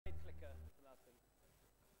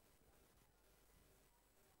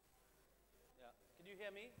you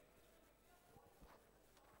hear me?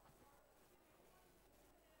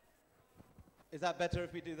 Is that better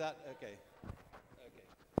if we do that? Okay. Okay.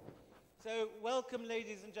 So, welcome,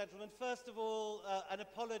 ladies and gentlemen. First of all, an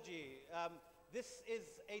apology. This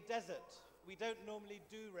is a desert. We don't normally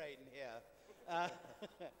do rain here.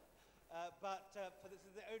 But this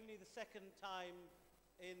is only the second time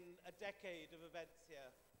in a decade of events here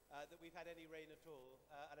that we've had any rain at all.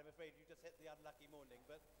 And I'm afraid you just hit the unlucky morning.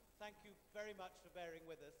 But thank you very much for bearing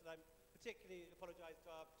with us. And I'm particularly apologize to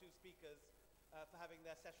our two speakers for having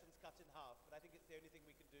their sessions cut in half. But I think it's the only thing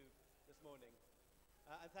we can do this morning.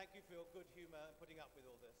 And thank you for your good humor and putting up with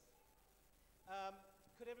all this.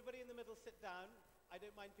 Could everybody in the middle sit down? I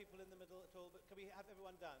don't mind people in the middle at all, but can we have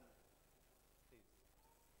everyone done, please?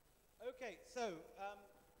 Okay, so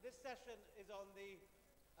this session is on the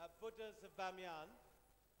Buddhas of Bamiyan.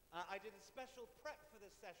 I did a special prep for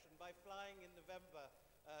this session by flying in November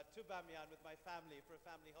to Bamiyan with my family for a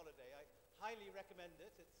family holiday. I highly recommend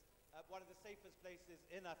it. It's one of the safest places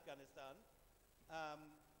in Afghanistan.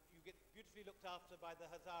 You get beautifully looked after by the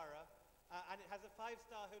Hazara, and it has a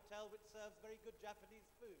 5-star hotel which serves very good Japanese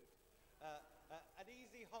food. An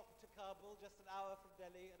easy hop to Kabul, just an hour from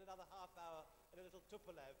Delhi, and another half hour in a little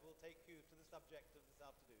Tupolev will take you to the subject of this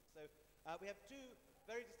afternoon. So we have two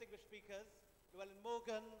very distinguished speakers. Llwelyn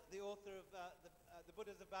Morgan, the author of the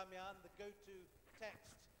Buddhas of Bamiyan, the go-to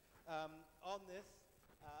text on this,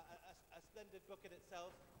 a splendid book in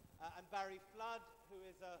itself, and Barry Flood, who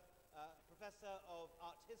is a professor of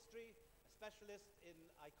art history, a specialist in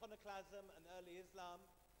iconoclasm and early Islam,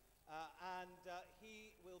 and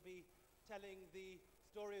he will be telling the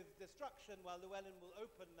story of destruction, while Llwelyn will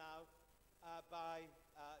open now by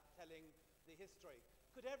telling the history.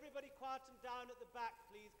 Could everybody quieten down at the back,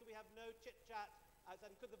 please? Could we have no chit-chat?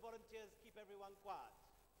 And could the volunteers keep everyone quiet?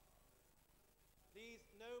 Please,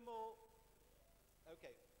 no more.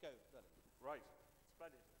 Okay, go, Llwelyn. Right,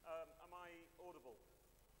 splendid. Am I audible?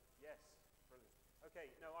 Yes, brilliant.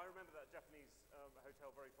 Okay, no, I remember that Japanese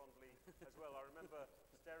hotel very fondly as well. I remember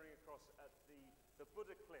staring across at the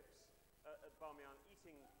Buddha cliffs at Bamiyan,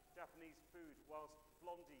 eating Japanese food whilst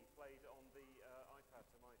Blondie played on the iPad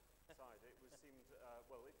to my side. It seemed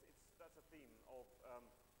well. That's a theme of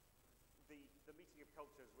the meeting of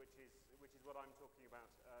cultures, which is what I'm talking about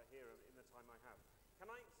here in the time I have. Can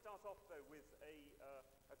I start off though with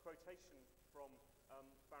a quotation from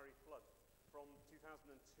Barry Flood from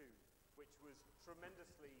 2002, which was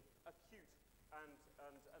tremendously acute and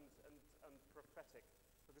prophetic,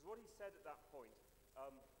 because what he said at that point,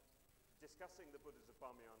 discussing the Buddhas of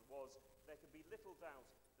Bamiyan, was there can be little doubt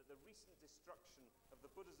that the recent destruction of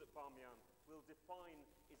the Buddhas at Bamiyan will define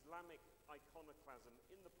Islamic iconoclasm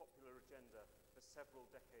in the popular agenda for several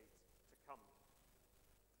decades to come.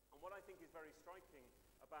 And what I think is very striking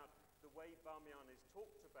about the way Bamiyan is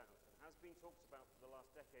talked about, and has been talked about for the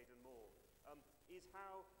last decade and more, is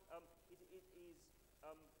how it is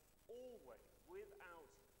always,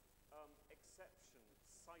 without exception,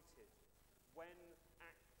 cited when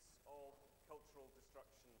acts of cultural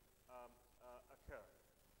destruction occur.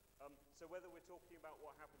 So whether we're talking about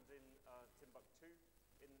what happened in Timbuktu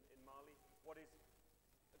in Mali, what is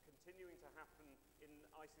continuing to happen in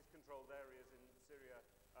ISIS-controlled areas in Syria,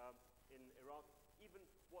 in Iraq, even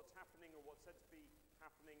what's happening or what's said to be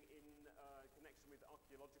happening in connection with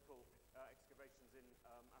archaeological excavations in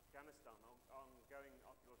Afghanistan, ongoing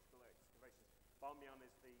archaeological excavations. Bamiyan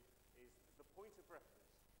is the point of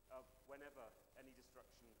reference whenever any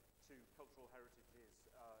destruction to cultural heritage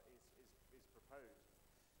is proposed.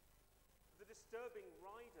 The disturbing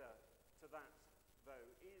rider to that, though,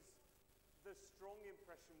 is the strong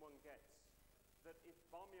impression one gets that if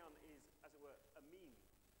Bamiyan is, as it were, a meme,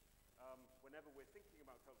 whenever we're thinking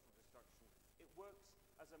about cultural destruction, it works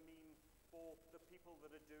as a meme for the people that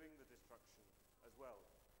are doing the destruction as well.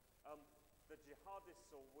 The jihadists,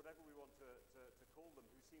 or whatever we want to call them,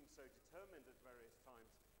 who seem so determined at various times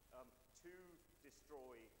to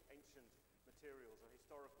destroy ancient materials or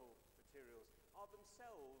historical materials, are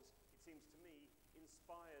themselves, it seems to me,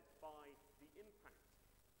 inspired by the impact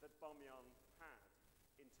that Bamiyan had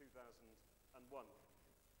in 2001.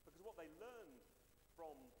 Because what they learned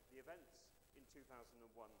from the events in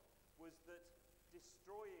 2001 was that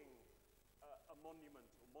destroying a monument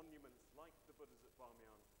or monuments like the Buddhas at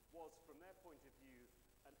Bamiyan was, from their point of view,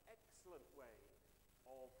 an excellent way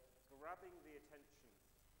of grabbing the attention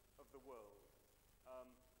of the world,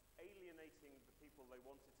 alienating the people they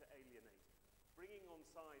wanted to alienate, bringing on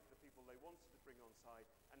side the people they wanted to bring on side,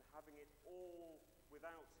 and having it all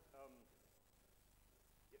without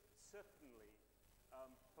certainly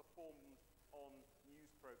performed on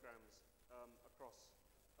news programs across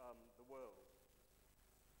the world.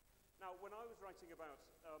 Now, when I was writing about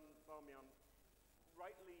Bamiyan,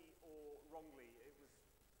 rightly or wrongly, it was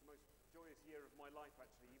the most joyous year of my life,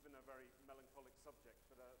 actually, even a very melancholic subject,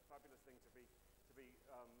 but a fabulous thing to be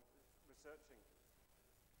researching.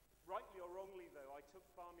 Rightly or wrongly, though, I took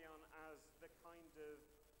Bamiyan as the kind of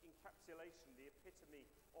encapsulation, the epitome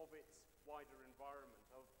of its wider environment,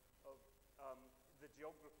 of the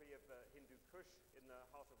geography of the Hindu Kush, in the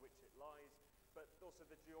heart of which it lies, but also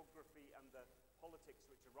the geography and the politics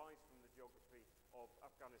which arise from the geography of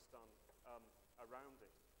Afghanistan around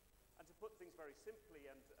it. And to put things very simply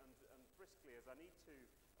and briskly, as I need to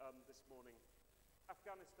this morning,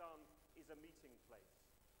 Afghanistan is a meeting place,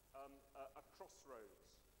 a crossroads,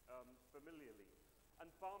 familiarly. And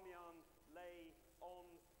Bamiyan lay on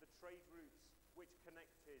the trade routes which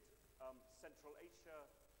connected Central Asia,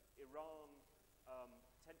 Iran,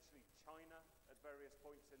 potentially China at various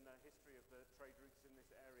points in the history of the trade routes in this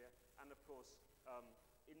area, and of course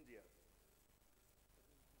India.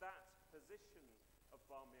 That position of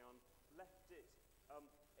Bamiyan left it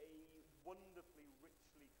a wonderfully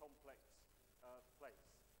richly complex place.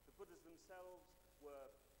 The Buddhas themselves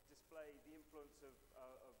were display the influence of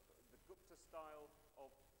the Gupta style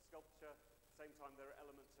of sculpture. At the same time, there are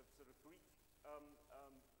elements of sort of Greek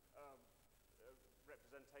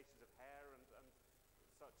representations of hair and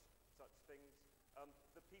such things.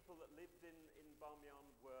 The people that lived in Bamiyan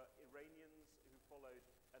were Iranians who followed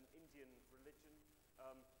an Indian religion.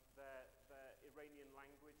 Their Iranian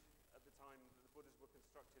language at the time that the Buddhas were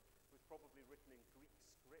constructed was probably written in Greek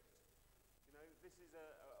script. You know, this is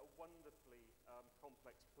a wonderfully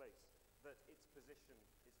complex place that its position,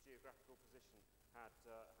 its geographical position, had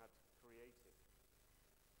created.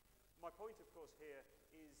 My point, of course, here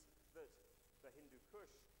is that the Hindu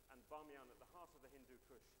Kush and Bamiyan at the heart of the Hindu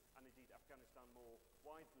Kush, and indeed Afghanistan more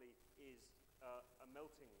widely, is a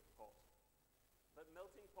melting pot. But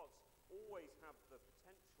melting pots always have the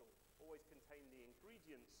potential, always contain the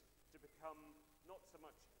ingredients to become not so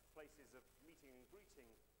much places of meeting and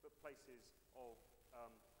greeting, but places of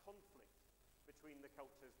conflict between the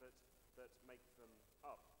cultures that make them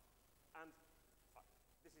up. And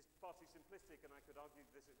this is far too simplistic, and I could argue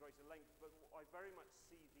this at greater length, but I very much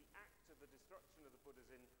see the act of the destruction of the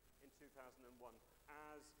Buddhas in 2001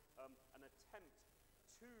 as an attempt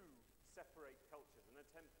to separate cultures, an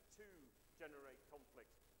attempt to generate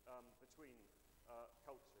conflict between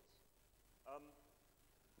cultures.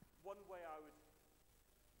 One way I would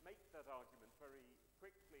make that argument very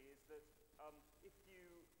quickly is that if you,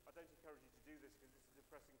 I don't encourage you to do this because it's a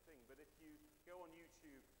depressing thing, but if you go on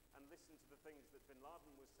YouTube and listen to the things that bin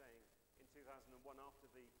Laden was saying in 2001 after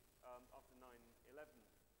 9/11,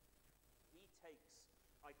 he takes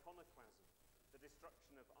iconoclasm, the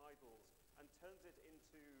destruction of idols, and turns it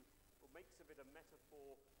into, or makes of it a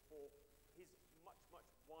metaphor for his much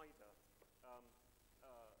wider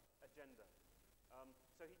agenda.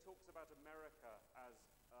 So he talks about America as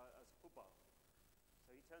Hubbah.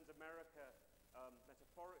 So he turns America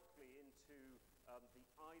metaphorically into the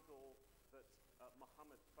idol that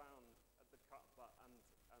Muhammad found at the Kaaba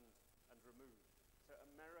and removed. So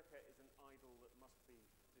America is an idol that must be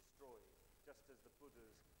destroyed, just as the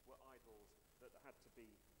Buddhas were idols that had to be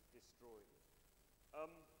destroyed.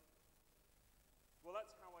 Well,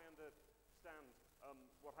 that's how I understand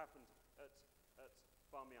what happened at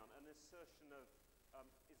Bamiyan, an assertion of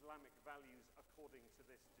Islamic values according to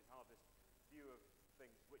this jihadist view of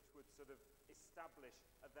things, which would sort of establish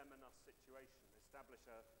a them and us situation, establish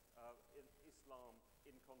Islam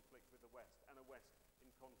in conflict with the West, and a West in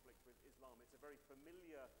conflict with Islam. It's a very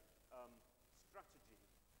familiar strategy,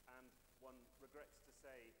 and one regrets to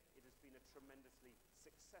say it has been a tremendously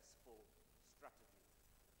successful strategy.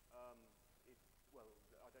 Well,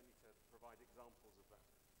 I don't need to provide examples of that.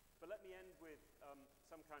 But let me end with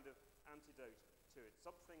some kind of antidote to it,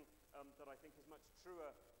 something that I think is much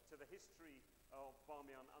truer to the history of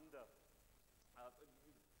Bamiyan under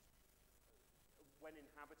when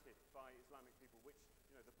inhabited by Islamic people, which,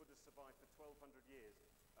 you know, the Buddhas survived for 1,200 years,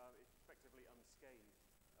 effectively unscathed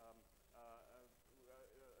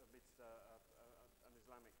amidst an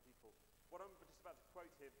Islamic people. What I'm just about to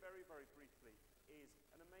quote here, very, very briefly, is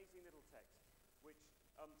an amazing little text which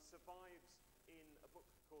survives in a book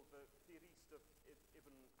called the Fihrist of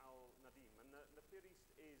Ibn al-Nadim. And the Fihrist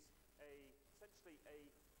is essentially a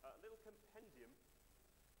little compendium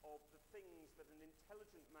of the things that an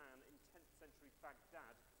intelligent man in 10th century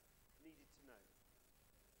Baghdad needed to know.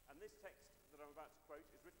 And this text that I'm about to quote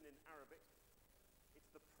is written in Arabic. It's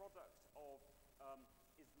the product of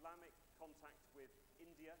Islamic contact with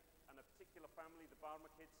India and a particular family, the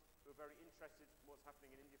Barmakids, who are very interested in what's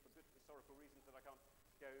happening in India for good historical reasons that I can't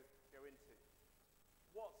go into.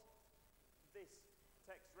 What this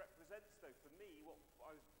text represents, though, for me, what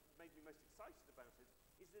made me most excited about it,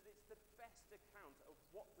 is that it's the best account of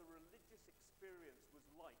what the religious experience was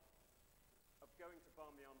like of going to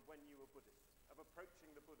Bamiyan when you were Buddhist, of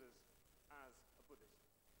approaching the Buddhas as a Buddhist.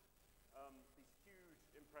 These huge,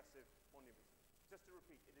 impressive monuments. Just to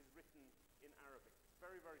repeat, it is written in Arabic. It's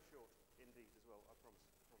very, very short indeed as well, I promise.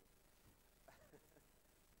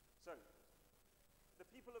 So, the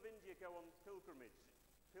people of India go on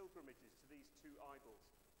pilgrimages to these two idols,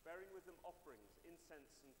 bearing with them offerings,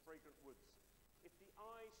 incense and fragrant woods. If the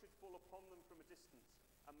eye should fall upon them from a distance,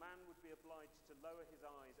 a man would be obliged to lower his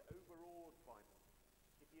eyes, overawed by them.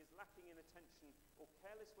 If he is lacking in attention or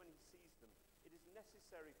careless when he sees them, it is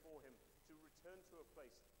necessary for him to return to a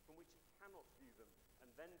place from which he cannot view them,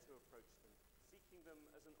 and then to approach them, seeking them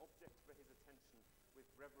as an object for his attention with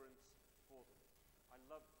reverence for them. I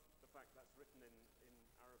love the fact that's written in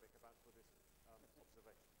Arabic about Buddhist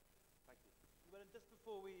observation. Thank you. Well, and just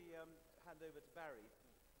before we hand over to Barry,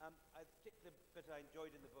 a particular bit I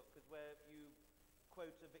enjoyed in the book was where you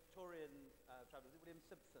quote a Victorian traveller, William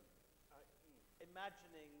Simpson,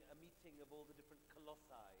 imagining a meeting of all the different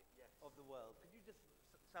colossi of the world. Could you just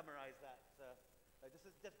summarise that?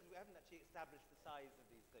 Just because we haven't actually established the size of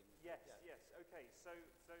these things. Yes. Okay. So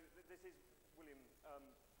this is William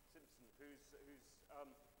Simpson, who's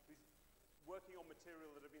working on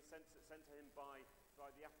material that had been sent to him by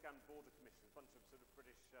the Afghan Border Commission, a bunch of sort of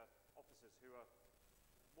British officers who are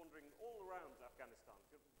wandering all around Afghanistan,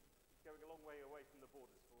 going a long way away from the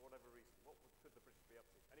borders for whatever reason. What could the British be up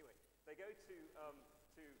to? Anyway, they go to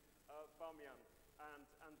Bamiyan,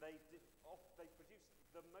 and they produced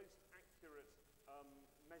the most accurate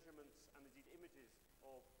measurements and indeed images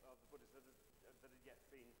of the Buddhas that had yet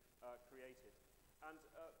been created. And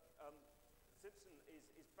Simpson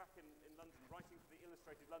is back in London writing for the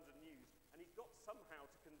Illustrated London News, and he's got somehow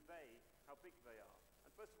to convey how big they are.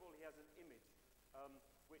 And first of all, he has an image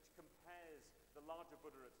which compares the larger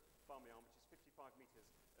Buddha at Bamiyan, which is 55 meters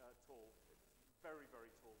tall. It's very,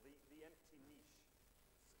 very tall. The empty niche,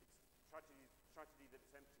 it's tragedy that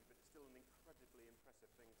it's empty, but it's still an incredibly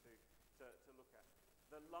impressive thing to look at.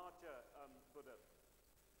 The larger Buddha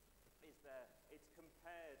is there. It's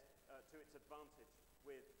compared to its advantage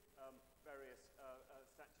with various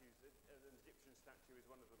statues. An Egyptian statue is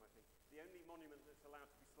one of them, I think. The only monument that's allowed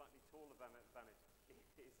to be slightly taller than it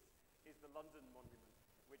is the London Monument,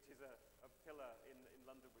 which is a pillar in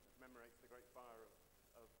London which commemorates the Great Fire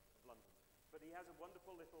of London. But he has a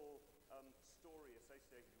wonderful little story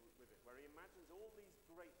associated with it, where he imagines all these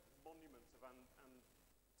great monuments of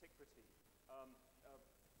antiquity,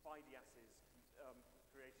 Phidias's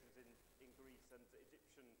creations in Greece and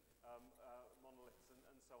Egyptian monoliths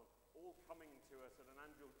and so on, all coming to us at an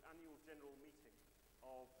annual general meeting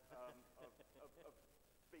of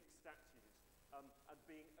big statues and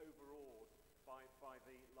being overawed by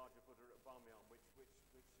the larger Buddha at Bamiyan, which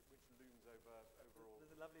looms over all.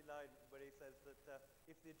 There's a lovely line where he says that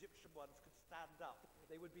if the Egyptian ones could stand up,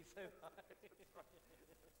 they would be so high. That's right.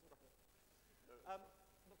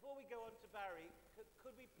 Before we go on to Barry,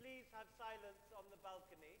 could we please have silence on the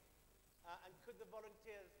balcony? And could the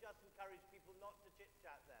volunteers just encourage people not to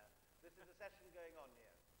chit-chat there? This is a session going on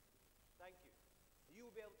here. Thank you. You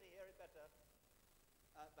will be able to hear it better.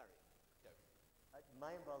 Barry, go.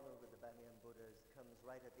 My involvement with the Bamiyan Buddhas comes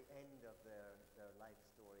right at the end of their life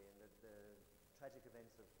story, and the tragic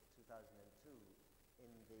events of 2002, in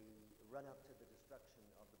the run-up to the destruction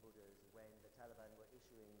of the Buddhas, when the Taliban were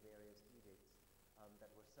issuing various edicts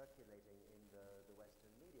that were circulating in the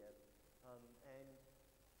Western media. And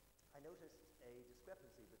I noticed a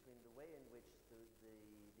discrepancy between the way in which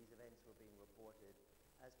these events were being reported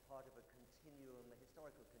as part of a continuum, a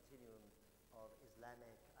historical continuum of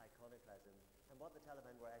Islamic iconoclasm, and what the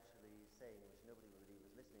Taliban were actually saying, which nobody really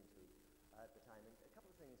was listening to at the time. And a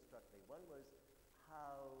couple of things struck me. One was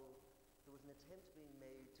how there was an attempt being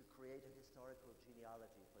made to create a historical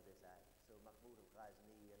genealogy for this act. So Mahmud of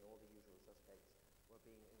Ghazni and all the usual suspects were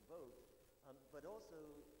being invoked, but also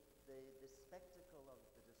the spectacle of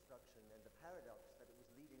the destruction and the paradox that it was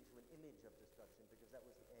leading to an image of destruction, because that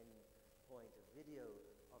was the end point, a video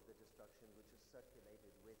of the destruction which was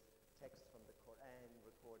circulated with texts from the Quran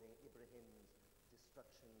recording Ibrahim's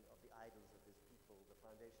destruction of the idols of his people, the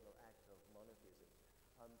foundational act of monotheism.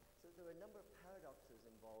 So there were a number of paradoxes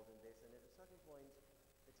involved in this, and at a certain point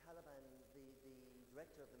the Taliban, the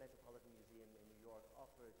director of the Metropolitan Museum in New York,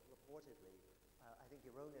 offered reportedly, I think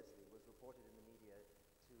erroneously, was reported in the media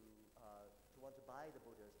to want to buy the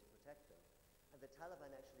Buddhas to protect them. And the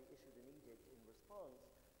Taliban actually issued an edict in response,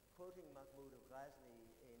 quoting Mahmud of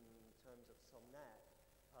Ghazni in terms of Somnath,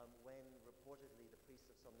 when reportedly the priests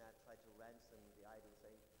of Somnath tried to ransom the idol,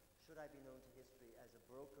 saying, should I be known to history as a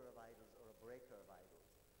broker of idols or a breaker of idols?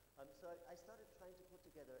 So I started trying to put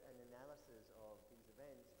together an analysis of these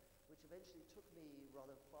events, which eventually took me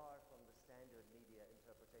rather far from the standard media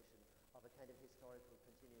interpretation of a kind of historical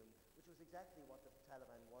continuum, which was exactly what the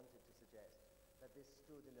Taliban wanted to suggest, that this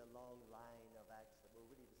stood in a long line of acts that were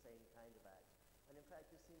really the same kind of acts. And in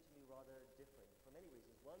fact, this seemed to me rather different for many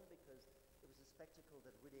reasons. One, because it was a spectacle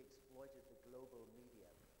that really exploited the global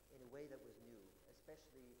media in a way that was new,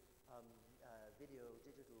 especially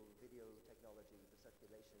digital video technology, the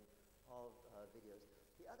circulation of videos.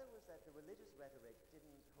 The other was that the religious rhetoric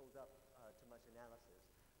didn't hold up to much analysis.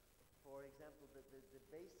 For example, the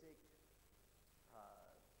basic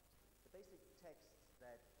texts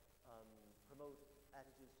that promote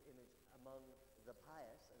attitudes to image among the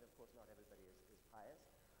pious, and of course not everybody is pious,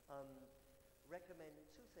 recommend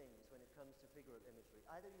two things when it comes to figural imagery.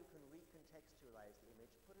 Either you can recontextualize the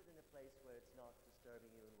image, put it in a place where it's not disturbing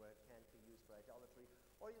you and where it can't be used for idolatry,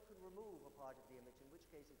 or you can remove a part of the image, in which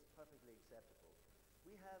case it's perfectly acceptable.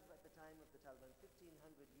 We have, at the time of the Taliban, 1,500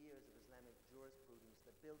 years of Islamic jurisprudence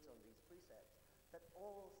that built on these precepts that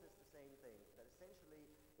all says the same thing, that essentially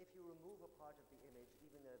if you remove a part of the image,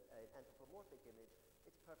 even an anthropomorphic image,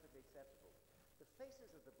 it's perfectly acceptable. The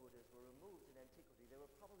faces of the Buddhas were removed in antiquity. They were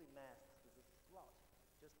probably masks. There's a slot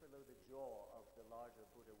just below the jaw of the larger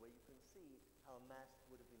Buddha where you can see how a mask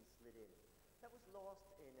would have been slid in. That was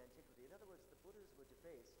lost in antiquity. In other words, the Buddhas were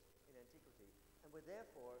defaced in antiquity and were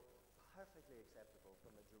therefore perfectly acceptable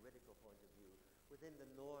from a juridical point of view within the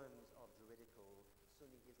norms of juridical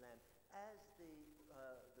Sunni Islam. As the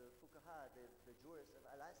fuqaha, the jurists of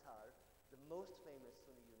Al-Azhar, the most famous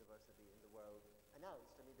Sunni university in the world,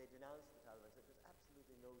 announced, I mean, they denounced the Taliban, said there's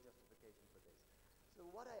absolutely no justification for this. So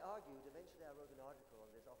what I argued, eventually I wrote an article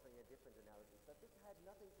on this offering a different analysis, that this had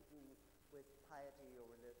nothing to do with piety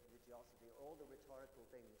or religiosity or all the rhetorical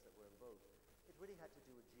things that were invoked. It really had to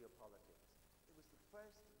do with geopolitics. It was the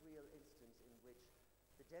first real instance in which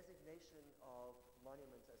the designation of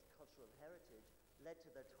monuments as cultural heritage led to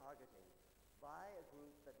their targeting by a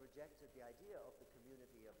group that rejected the idea of the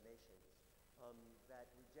community of nations, that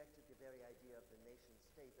rejected the very idea of the nation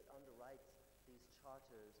state that underwrites these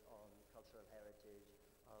charters on cultural heritage,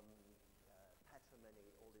 patrimony,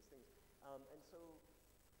 all these things. And so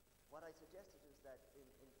what I suggested is that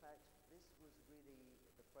in fact this was really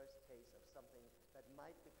the first case of something that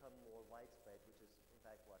might become more widespread, which is in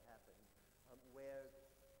fact what happened, where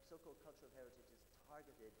so-called cultural heritage is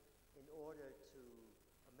targeted in order to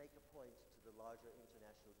make a point to the larger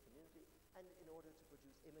international community and in order to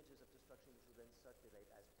produce images of destruction which will then circulate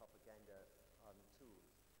as propaganda tools.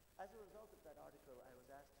 As a result of that article, I was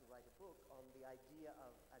asked to write a book on the idea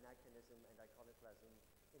of anachronism and iconoclasm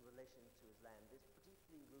in relation to Islam, this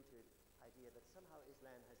deeply rooted idea that somehow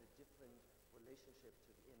Islam has a different relationship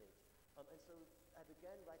to the image. And so I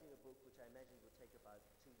began writing a book which I imagined would take about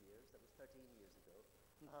 2 years. That was 13 years ago.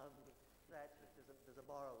 There's a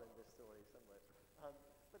moral in this story somewhere.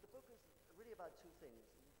 But the book is really about two things.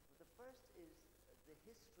 The first is the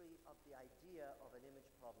history of the idea of an image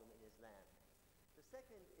problem in Islam. The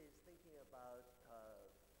second is thinking about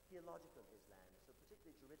theological Islam, so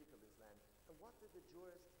particularly juridical Islam, and what did the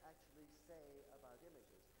jurists actually say about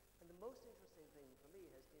images. And the most interesting thing for me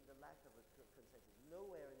has been the lack of a consensus.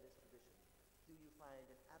 Nowhere in this tradition do you find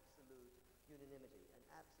an absolute unanimity, an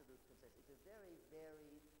absolute consensus. It's a very,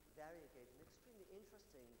 very variegated and extremely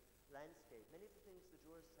interesting landscape. Many of the things the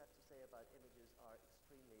jurists have to say about images are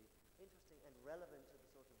extremely interesting and relevant to the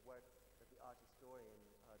sort of work that the art historian,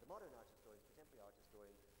 the modern art historian, contemporary art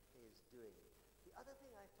historian, is doing. The other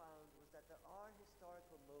thing I found was that there are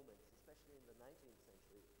historical moments, especially in the 19th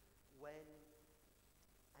century, when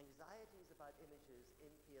anxieties about images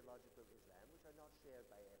in theological Islam, which are not shared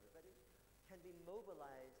by everybody, can be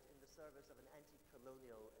mobilized in the service of an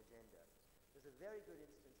anti-colonial agenda. There's a very good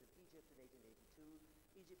instance in Egypt in 1882.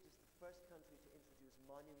 Egypt is the first country to introduce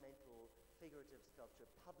monumental figurative sculpture,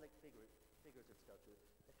 public figurative sculpture.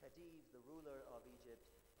 The Khedive, the ruler of Egypt,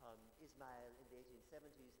 Ismail, in the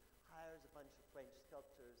 1870s, hires a bunch of French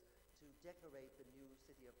sculptors to decorate the new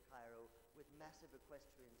city of Cairo with massive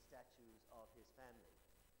equestrian statues of his family.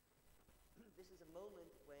 This is a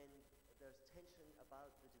moment when there's tension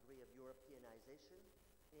about the degree of Europeanization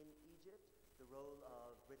in Egypt, the role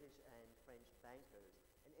of British and French bankers.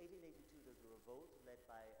 In 1882, there's a revolt led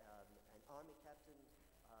by an army captain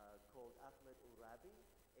called Ahmed Urabi.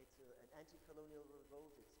 It's an anti-colonial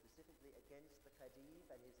revolt. It's specifically against the Khedive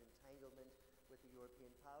and his entanglement with the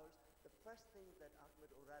European powers. The first thing that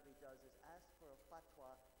Ahmed Urabi does is ask for a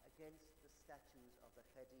fatwa against the statues of the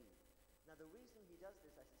Khedive. Now, the reason he does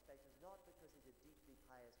this, I suspect, is not because he's a deeply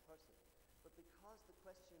pious person, but because the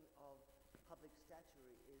question of public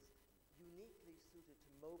statuary is uniquely suited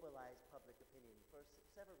to mobilize public opinion for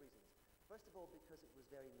several reasons. First of all, because it was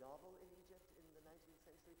very novel in Egypt in the 19th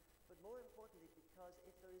century, but more importantly, because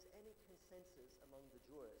if there is any consensus among the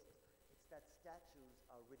jurists, it's that statues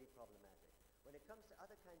are really problematic. When it comes to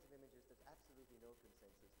other kinds of images, there's absolutely no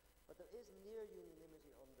consensus. But there is near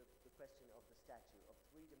unanimity on the question of the statue, of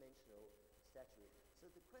three-dimensional statuary. So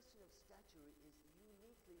the question of statuary is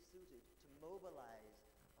uniquely suited to mobilize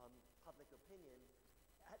public opinion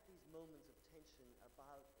at these moments of tension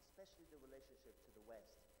about especially the relationship to the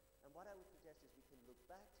West. And what I would suggest is we can look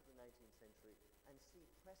back to the 19th century and see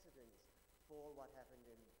precedents for what happened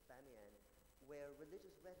in Bamiyan, where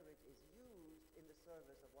religious rhetoric is used in the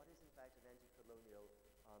service of what is in fact an anti-colonial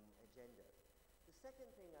agenda. The second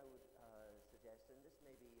thing I would suggest, and this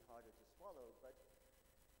may be harder to swallow, but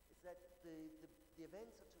it's that the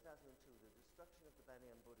events of 2002, the destruction of the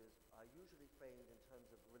Bamiyan Buddhas, are usually framed in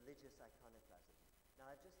terms of religious iconoclasm. Now,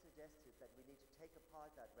 I've just suggested that we need to take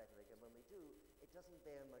apart that rhetoric, and when we do, it doesn't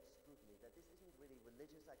bear much scrutiny, that this isn't really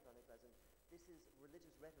religious iconoclasm, this is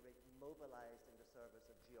religious rhetoric mobilized in the service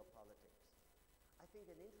of geopolitics. I think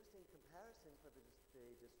an interesting comparison for the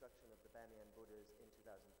destruction of the Bamiyan Buddhas in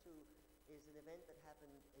 2002 is an event that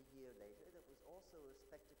happened a year later that was also a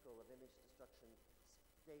spectacle of image destruction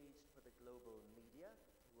staged for the global media,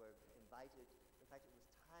 who were invited. In fact, it was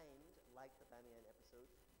timed like the Bamiyan episode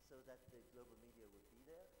so that the global media would be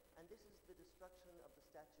there. And this is the destruction of the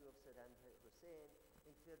statue of Saddam Hussein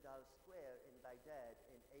in Firdaus Square in Baghdad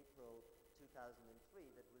in April 2003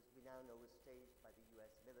 that we now know was staged by the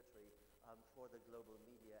US military for the global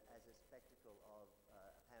media as a spectacle of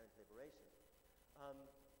apparent liberation.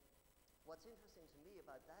 What's interesting to me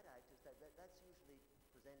about that act is that that's usually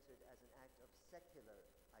presented as an act of secular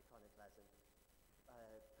iconoclasm,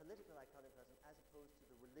 political iconoclasm, as opposed to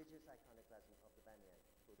the religious iconoclasm of the Bamiyan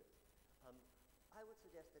Buddhas. I would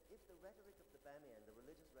suggest that if the rhetoric of the Bamiyan, the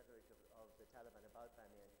religious rhetoric of the Taliban about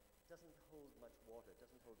Bamiyan, doesn't hold much water,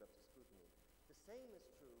 doesn't hold up to scrutiny, the same is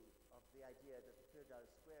true of the idea that the Firdaus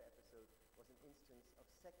Square episode was an instance of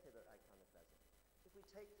secular iconoclasm. If we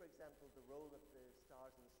take, for example, the role of the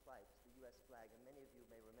Stars and Stripes, the US flag, and many of you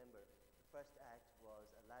may remember, the first act was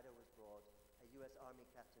a ladder was brought, a US Army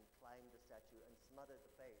captain climbed the statue and smothered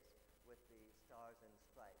the face with the Stars and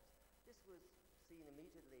Stripes. This was seen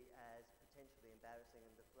immediately as potentially embarrassing,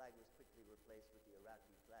 and the flag was quickly replaced with the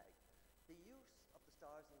Iraqi flag. The use of the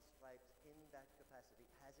Stars and Stripes in that capacity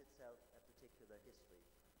has itself a particular history.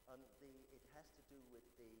 It has to do with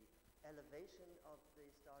the elevation of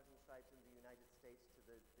the Stars and Stripes in the United States to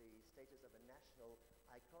the status of a national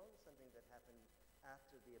icon, something that happened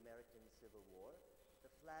after the American Civil War.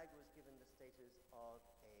 The flag was given the status of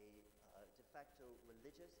a de facto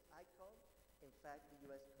religious icon. In fact,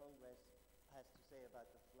 the US Congress has to say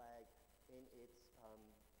about the flag in its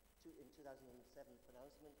in 2007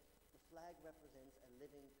 pronouncement, the flag represents a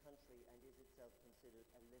living country and is itself considered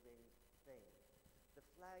a living thing. The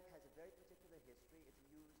flag has a very particular history. It's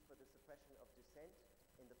used for the suppression of dissent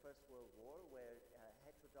in the First World War, where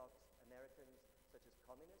heterodox Americans, such as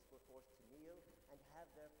communists, were forced to kneel and have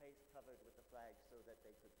their face covered with the flag so that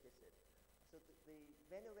they could kiss it. So the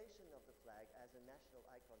veneration of the flag as a national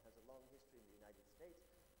icon has a long history in the United States.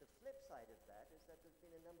 The flip side of that is that there's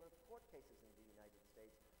been a number of court cases in the United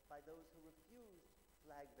States by those who refused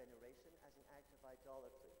flag veneration as an act of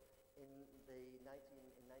idolatry. In the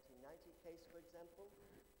 1990 case, for example,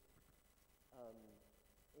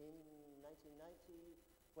 in 1990,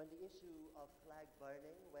 when the issue of flag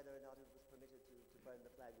burning, whether or not it was permitted to burn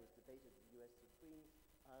the flag, was debated in the US Supreme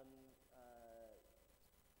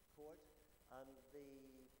Court, the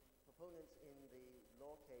proponents in the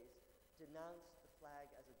law case denounced the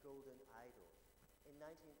flag as a golden idol. In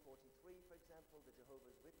 1943, for example, the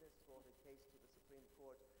Jehovah's Witness brought a case to the Supreme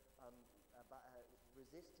Court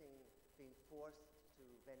resisting being forced to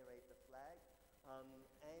venerate the flag,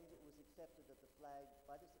 and it was accepted that the flag,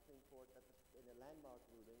 by the Supreme Court, that in a landmark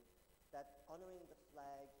ruling, that honoring the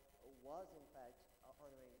flag was in fact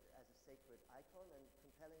honoring it as a sacred icon, and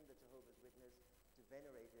compelling the Jehovah's Witness to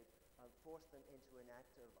venerate it forced them into an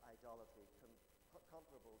act of idolatry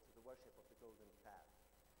comparable to the worship of the golden calf.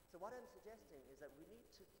 So what I'm suggesting is that we need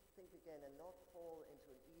to think again and not fall into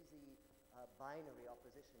an easy binary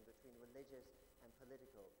opposition between religious and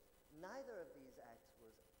political. Neither of these acts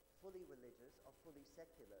was fully religious or fully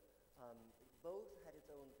secular. Both had its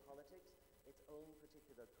own politics, its own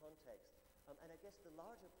particular context. And I guess the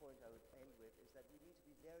larger point I would end with is that we need to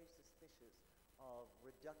be very suspicious of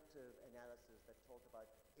reductive analysis that talk about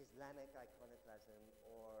Islamic iconoclasm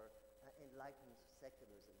or enlightened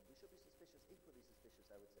secularism. We should be suspicious, equally suspicious,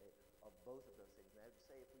 I would say, of both of those things. And I would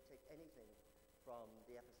say if we take anything from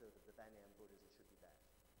the episode of the Bamiyan Buddhas, it should be that.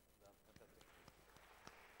 Fantastic.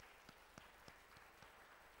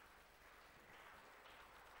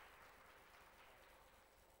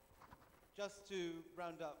 Just to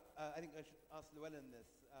round up, I think I should ask Llwelyn this.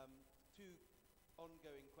 Two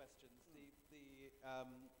ongoing questions. The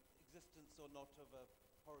existence or not of a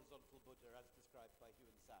horizontal Buddha as described by Hugh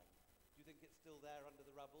and Sang. Do you think it's still there under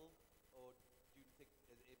the rubble, or do you think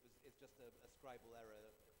it's just a scribal error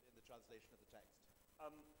in the translation of the text?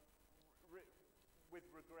 With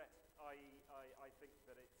regret, I think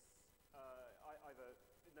that it's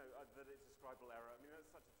that it's a scribal error. I mean,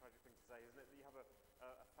 that's such a tragic thing to say, isn't it? That you have a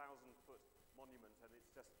 1,000-foot monument, and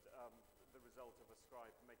it's just the result of a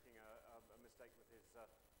scribe making a mistake with his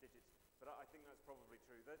digits. But I think that's probably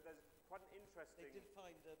true. There's quite an interesting... They did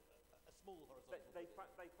find a small horizontal. They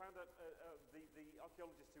found the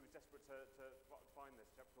archaeologist who was desperate to find this,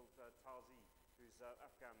 a chap called Tazi, who's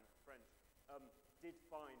Afghan French, did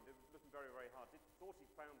find, looking very, very hard, thought he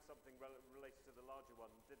found something related to the larger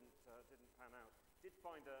one, didn't pan out. Did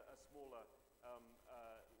find a smaller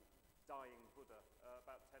dying Buddha,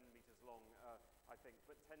 about 10 meters long, I think,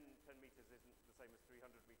 but 10 meters isn't the same as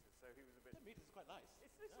 300 meters, so he was a bit... 10 meters is quite nice.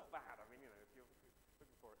 It's not bad. I mean, if you're looking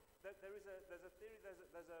for it. There's a theory.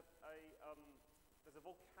 There's a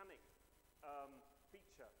volcanic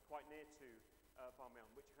feature quite near to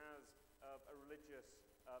Bamiyan, which has a religious,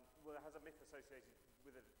 it has a myth associated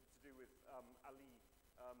with it to do with Ali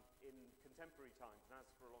in contemporary times, and has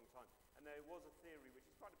for a long time. And there was a theory, which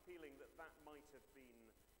is quite appealing, that might have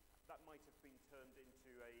been turned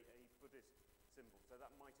into a Buddhist symbol. So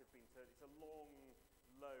that might have been turned. It's a long,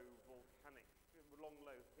 low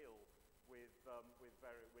hill with sort of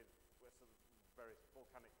various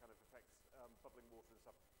volcanic kind of effects, bubbling water and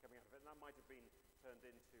stuff coming out of it. And that might have been turned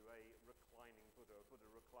into a reclining Buddha, a Buddha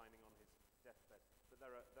reclining on his deathbed. But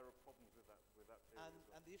there are problems with that theory.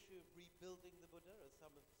 And the issue of rebuilding the Buddha, as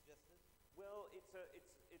some have suggested. Well, it's a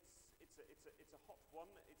hot one.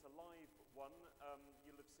 It's a live one.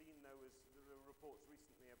 You'll have seen there were reports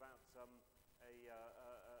recently about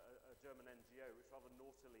a German NGO which rather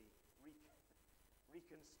naughtily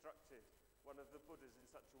reconstructed one of the Buddhas in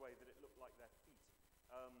such a way that it looked like their feet.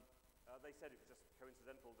 They said it was just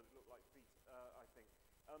coincidental that it looked like feet, I think.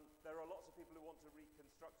 There are lots of people who want to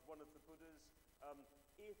reconstruct one of the Buddhas.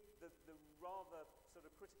 If the rather sort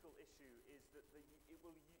of critical issue is that it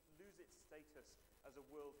will lose its status as a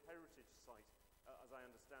World Heritage Site, as I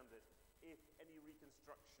understand it, if any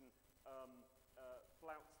reconstruction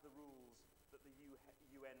flouts the rules that the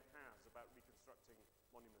UN has about reconstructing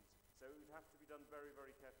monuments. So it would have to be done very,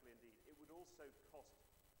 very carefully indeed. It would also cost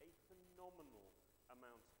a phenomenal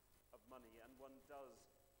amount of money, and one does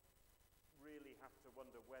really have to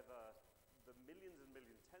wonder whether the millions and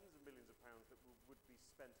millions, tens of millions of pounds that would be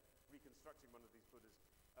spent reconstructing one of these Buddhas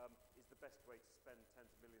is the best way to spend tens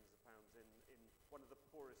of millions of pounds in one of the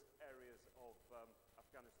poorest areas of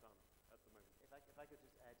Afghanistan at the moment. If I could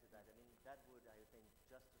just add to that, I mean, that would, I think,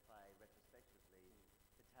 justify retrospectively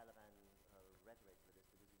the Taliban rhetoric for this,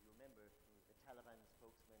 because if you remember, the Taliban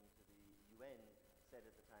spokesman to the UN said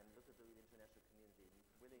at the time, look at the international community,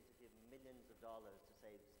 willing to give millions of dollars to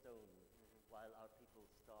save stone while our people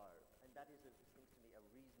starve. And that is, it seems to me, a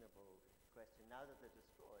reasonable question. Now that they're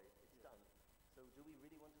destroyed, it's done. So do we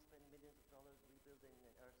really want to spend millions of dollars rebuilding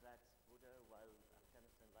an ersatz Buddha while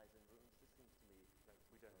Afghanistan lies in ruins? This seems to me... No,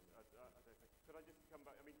 we don't. I don't think. Could I just come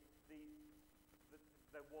back? I mean,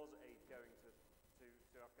 there was aid going to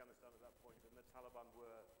Afghanistan at that point, and the Taliban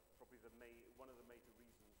were probably one of the major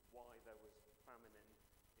reasons why there was famine in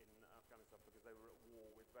Afghanistan, because they were at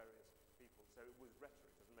war with various people. So it was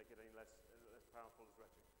rhetoric. Doesn't make it any less powerful as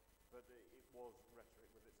rhetoric, but it was rhetoric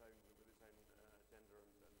with its own agenda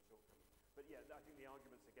and shortcomings. But yeah, I think the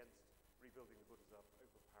arguments against rebuilding the Buddhas are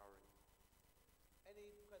overpowering.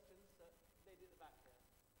 Any questions? Lady at the back there.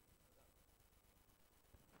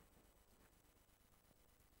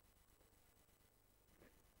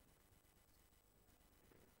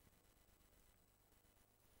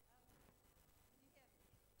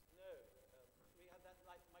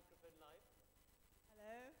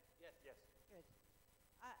 Hello? Yes. Good.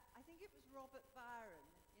 I think it was Robert Byron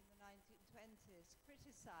in the 1920s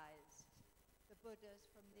criticised the Buddhas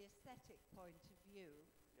from the aesthetic point of view.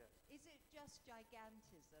 Yes. Is it just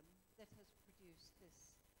gigantism that has produced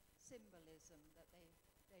this symbolism that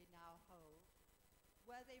they now hold?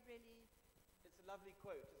 Were they really... It's a lovely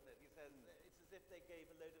quote, isn't it? He says, it's as if they gave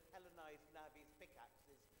a load of Hellenized navvies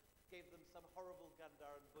pickaxes, gave them some horrible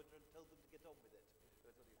Gandharan Buddha and told them to get on with it.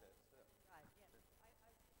 That's what he says. Yeah. Right, yes. I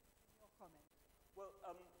in your comment. Well,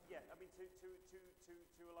 yeah, I mean,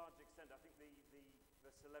 to a large extent, I think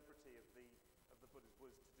the celebrity of the Buddhas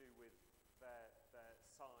was to do with their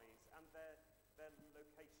size and their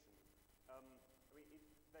location. I mean,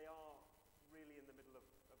 they are really in the middle of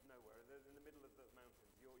nowhere. They're in the middle of the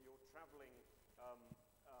mountains. You're traveling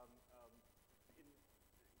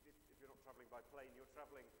if you're not traveling by plane, you're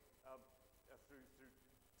traveling through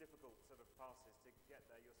difficult sort of passes to get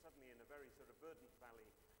there. You're suddenly in a very sort of verdant valley,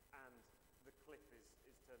 and the cliff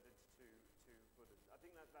is turned into two Buddhas. I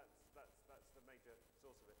think that's the major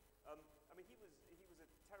source of it. I mean, he was a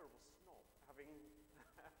terrible snob, having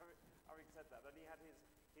having said that, and he had his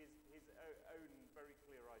own very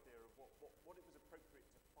clear idea of what it was appropriate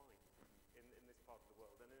to find in this part of the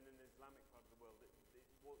world, and in an Islamic part of the world, this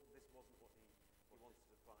wasn't what he wanted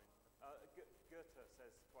to find. Goethe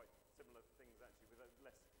says quite similar things actually,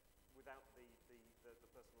 without the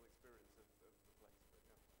personal experience of the place. But,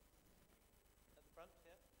 yeah. At the front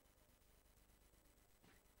here.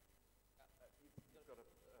 You've got a.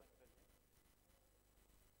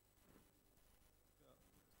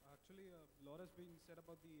 Actually, a lot has been said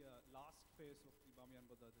about the last phase of the Bamiyan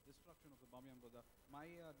Buddha, the destruction of the Bamiyan Buddha. My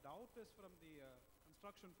doubt is from the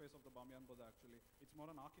construction phase of the Bamiyan Buddha, actually. It's more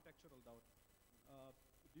an architectural doubt.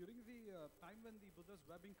 During the time when the Buddhas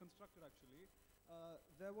were being constructed, actually,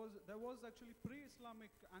 there was actually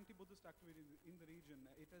pre-Islamic anti-Buddhist activity in the region.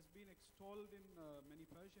 It has been extolled in many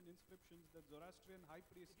Persian inscriptions that Zoroastrian high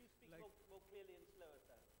priest. Could you speak more clearly and slower,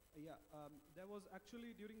 sir? Yeah, there was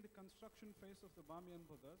actually during the construction phase of the Bamiyan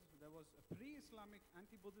Buddhas, there was a pre-Islamic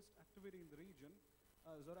anti-Buddhist activity in the region.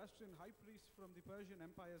 Zoroastrian high priests from the Persian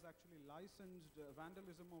Empire has actually licensed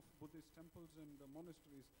vandalism of Buddhist temples and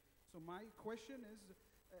monasteries. So my question is,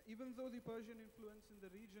 even though the Persian influence in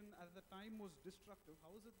the region at the time was destructive,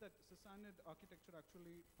 how is it that Sassanid architecture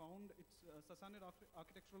actually found its Sassanid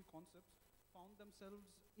architectural concepts found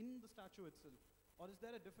themselves in the statue itself? Or is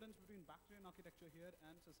there a difference between Bactrian architecture here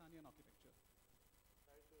and Sasanian architecture?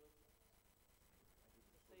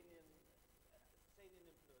 Sasanian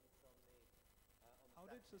influence on the How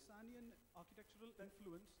did Sasanian architectural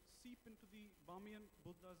influence seep into the Bamiyan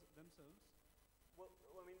Buddhas themselves? Well,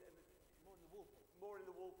 I mean, more in the wall paintings. More in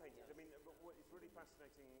the wall paintings. Yes. I mean, it's really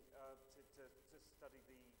fascinating to study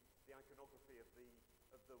the iconography of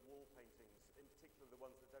the wall paintings, in particular the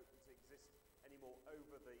ones that don't exist anymore at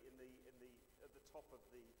the top of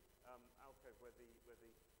the alcove where the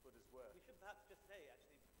Buddhas were. We should perhaps just say,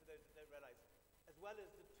 actually, for those that don't realize, as well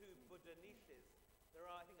as the two Buddha niches, there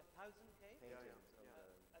are, I think, 1,000 caves. Paintings of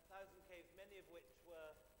 1,000 caves, many of which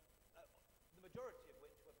were, the majority of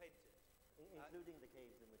which were painted. including the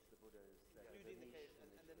caves in which the Buddha is Including the caves, and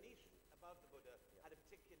the niche above the Buddha had a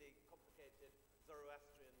particularly complicated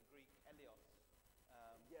Zoroastrian Greek Helios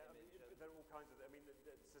image. There are all kinds of. I mean, the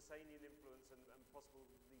Sasanian influence and possibly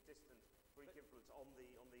distant Greek influence on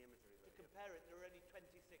the imagery. To compare it, there are only 26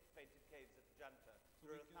 painted caves at Ajanta.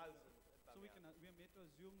 There are 1,000 at So we are made to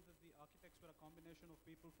assume that the architects were a combination of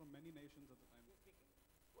people from many nations at the time. You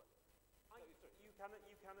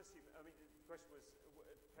can assume. I mean, the question was,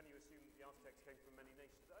 can you assume the architects came from many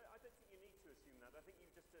nations? I don't think you need to assume that. I think you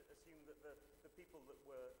just assume that the people that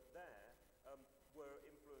were there were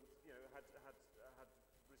influenced. You know, had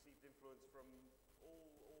received influence from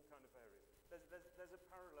all kind of areas. There's a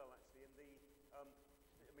parallel actually in the. I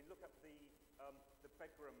mean, look up the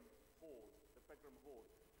Begram Hoard,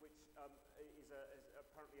 which is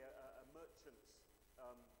apparently a merchant's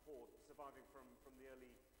hoard surviving from the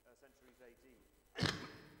early centuries AD.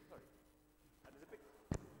 Sorry. And there's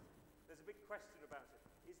a big question about it.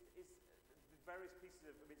 Is the various pieces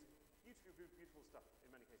of, I mean, it's beautiful stuff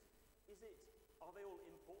in many cases. Are they all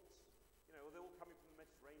imports? You know, are they all coming from the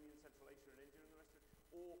Mediterranean, Central Asia and India and the rest of it?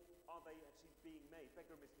 Or are they actually being made,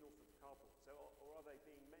 Begram is north of Kabul, so or are they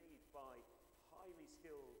being made by highly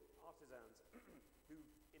skilled artisans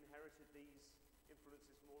who've inherited these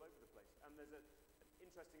influences from all over the place? And there's an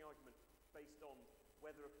interesting argument based on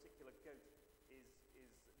whether a particular goat is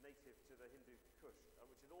native to the Hindu Kush,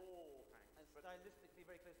 which it all hangs. And stylistically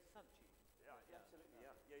very close to Sanchi. Yeah, absolutely,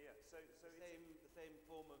 yeah. So the same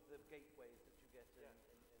form of the gateways that you get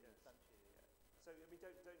in Sanchi. Yeah. So I mean,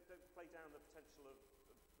 don't play down the potential of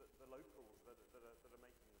the locals that are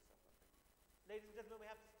making this stuff. I think. Ladies and gentlemen, we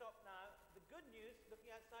have to stop now. The good news, looking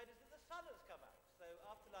outside, is that the sun has come out. So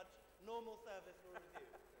after lunch, normal service will resume.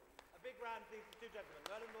 A big round, please, for two gentlemen,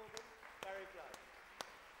 Llwelyn Morgan, Barry Flood.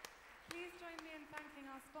 Please join me in thanking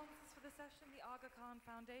our sponsors for the session, the Aga Khan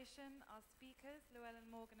Foundation, our speakers, Llwelyn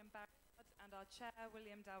Morgan and Barry Flood, and our chair,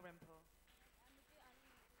 William Dalrymple.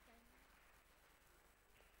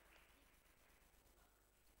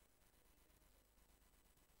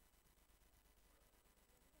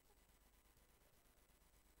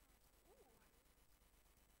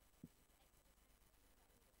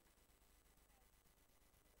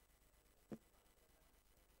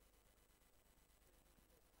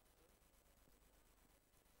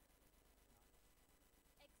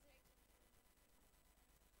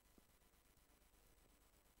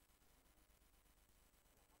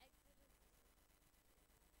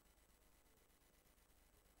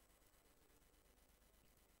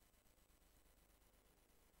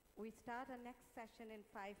 We start our next session in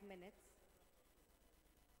 5 minutes.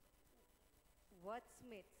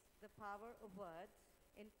 Wordsmiths, the power of words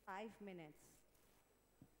in 5 minutes.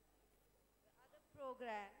 The other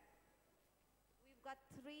program, we've got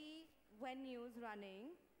 3 venues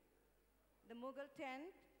running. The Mughal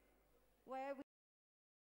tent, where we